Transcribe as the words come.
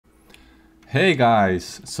Hey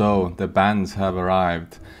guys, so the bans have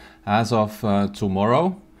arrived. As of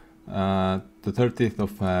tomorrow, the 30th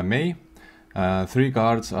of May, 3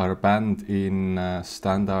 cards are banned in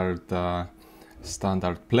standard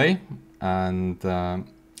play, and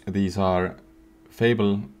these are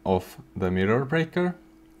Fable of the Mirror Breaker,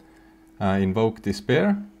 Invoke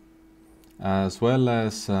Despair, as well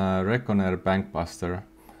as Reckoner Bankbuster.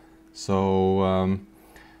 So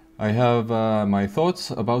I have my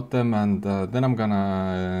thoughts about them, and then I'm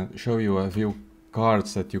gonna show you a few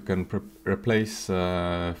cards that you can replace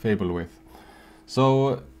Fable with.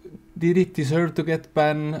 So, did it deserve to get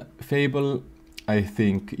banned, Fable? I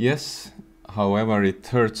think yes. However, it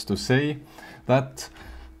hurts to say that.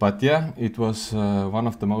 But yeah, it was one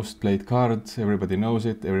of the most played cards. Everybody knows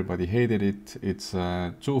it, everybody hated it. It's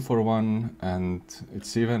 2-for-1, and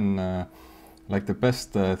it's even like the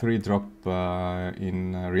best 3-drop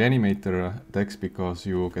in Reanimator decks, because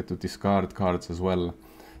you get to discard cards as well.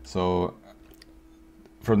 So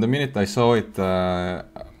from the minute I saw it,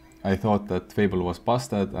 I thought that Fable was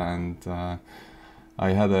busted, and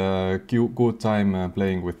I had a good time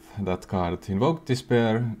playing with that card. Invoke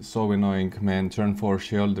Despair, so annoying, man. Turn 4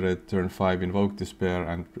 Shieldred, turn 5 Invoke Despair,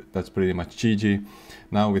 and that's pretty much GG.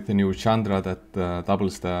 Now with the new Chandra that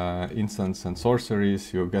doubles the instants and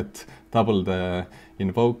sorceries, you get double the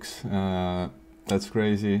invokes. That's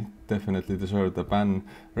crazy. Definitely deserved the ban.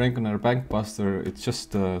 Reckoner Bankbuster, it's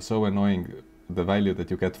just so annoying, the value that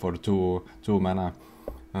you get for two mana.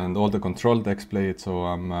 And all the control decks play it, so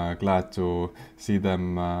I'm glad to see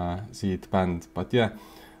it banned. But yeah,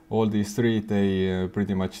 all these 3, they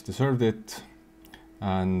pretty much deserved it.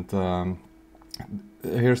 And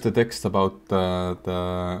here's the text about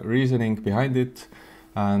the reasoning behind it.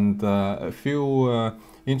 And a few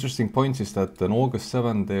interesting points is that on August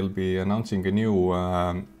 7 they'll be announcing a new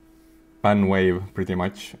ban wave, pretty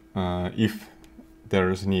much, if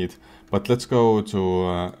there's need. But let's go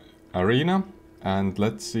to Arena. And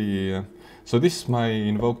let's see, so this is my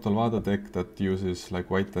Invoked Alvada deck that uses like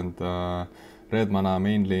white and red mana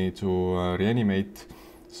mainly to reanimate.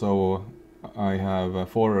 So I have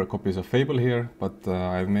 4 copies of Fable here, but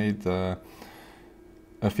I've made a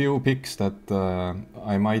few picks that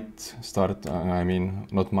I might start, I mean,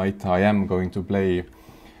 not might, I am going to play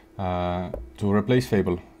to replace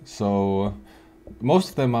Fable. So most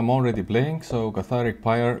of them I'm already playing. So Catharic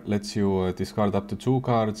Pyre lets you discard up to 2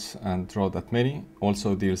 cards and draw that many.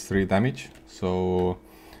 Also deals 3 damage. So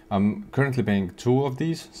I'm currently playing 2 of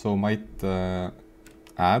these, so might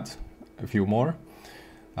add a few more.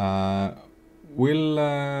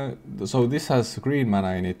 So this has green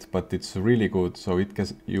mana in it, but it's really good. So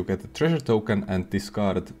you get a treasure token and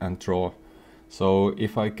discard and draw. So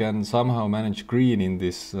if I can somehow manage green in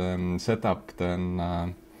this setup,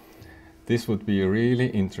 then this would be really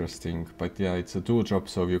interesting. But yeah, it's a 2-drop,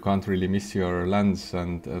 so you can't really miss your lands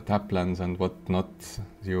and tap lands and whatnot.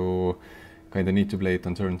 You kind of need to play it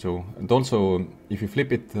on turn 2. And also, if you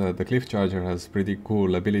flip it, the Cliff Charger has pretty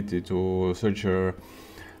cool ability to search your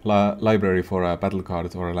library for a battle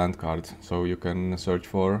card or a land card. So you can search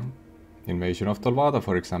for Invasion of Tolvada,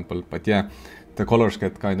 for example. But yeah, the colors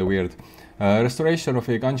get kind of weird. Restoration of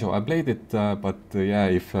Eiganjo, I played it, but yeah,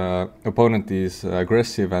 if opponent is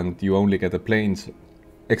aggressive and you only get a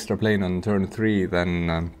extra plane on turn 3,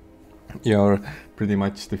 then you're pretty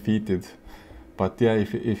much defeated. But yeah,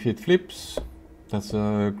 if it flips, that's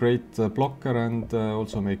a great blocker, and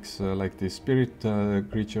also makes like these spirit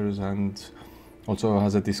creatures, and also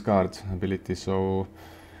has a discard ability. So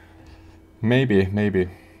maybe,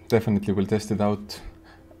 definitely will test it out.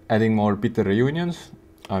 Adding more bitter reunions,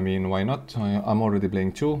 I mean, why not? I'm already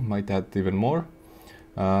playing 2, might add even more.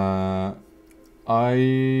 I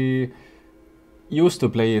used to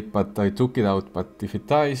play it, but I took it out. But if it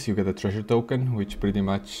dies, you get a treasure token, which pretty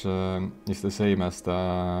much is the same as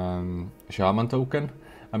the shaman token.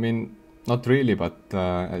 I mean, not really, but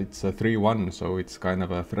it's a 3-1, so it's kind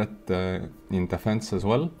of a threat in defense as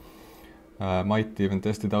well. Might even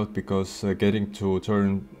test it out, because getting to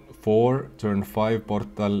turn 4, turn 5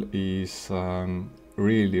 portal is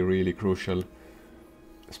really crucial,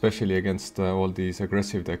 especially against all these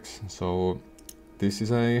aggressive decks. So this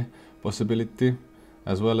is a possibility,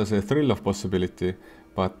 as well as a thrill of possibility.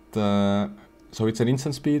 But so it's an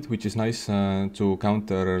instant speed, which is nice to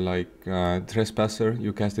counter like Trespasser.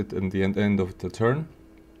 You cast it in the end of the turn.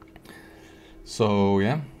 So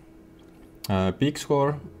yeah, peak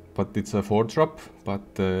score, but it's a 4-drop,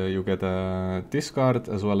 but you get a discard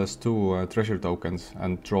as well as 2 treasure tokens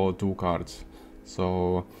and draw 2 cards.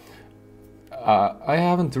 So I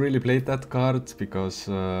haven't really played that card, because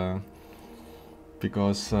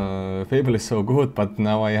because Fable is so good, but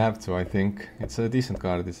now I have to, I think. It's a decent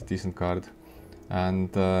card,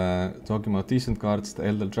 And talking about decent cards, the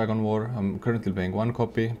Elder Dragon War, I'm currently playing 1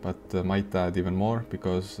 copy, but might add even more,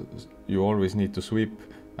 because you always need to sweep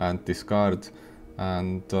and discard,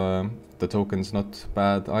 and the token's not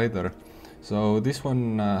bad either. So this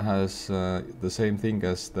one has the same thing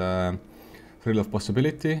as the Thrill of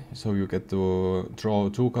Possibility, so you get to draw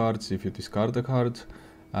 2 cards if you discard a card.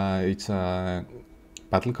 It's a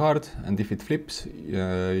battle card, and if it flips,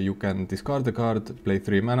 you can discard the card, play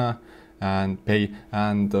 3 mana, and pay,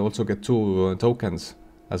 and also get 2 tokens,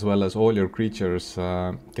 as well as all your creatures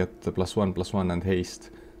get the +1/+1 and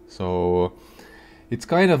haste. So it's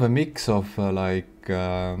kind of a mix of where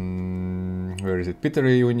is it, Bitter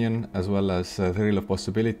Reunion, as well as Thrill of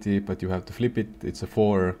Possibility, but you have to flip it. It's a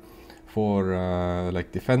 4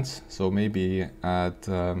 like defense, so maybe add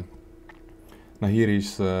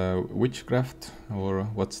Nahiri's Witchcraft, or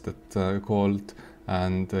what's that called,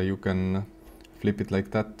 and you can flip it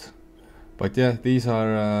like that. But yeah, these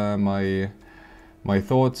are my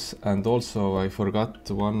thoughts, and also I forgot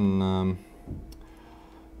one.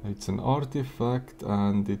 It's an artifact,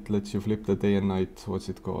 and it lets you flip the day and night. What's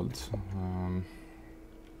it called?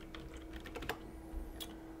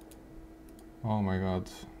 Oh my god.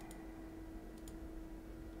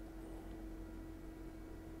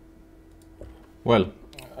 Well,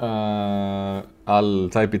 I'll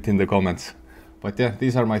type it in the comments. But yeah,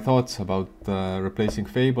 these are my thoughts about replacing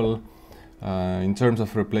Fable. In terms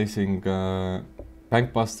of replacing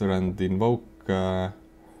Bankbuster and Invoke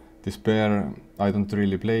Despair, I don't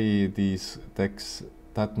really play these decks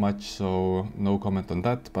that much, so no comment on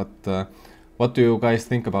that. But what do you guys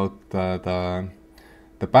think about the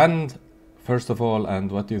band, first of all,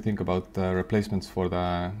 and what do you think about replacements for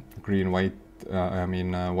the green-white,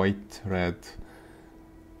 white-red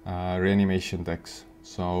reanimation decks?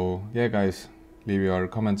 So yeah guys, leave your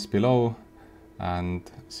comments below, and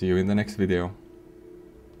see you in the next video.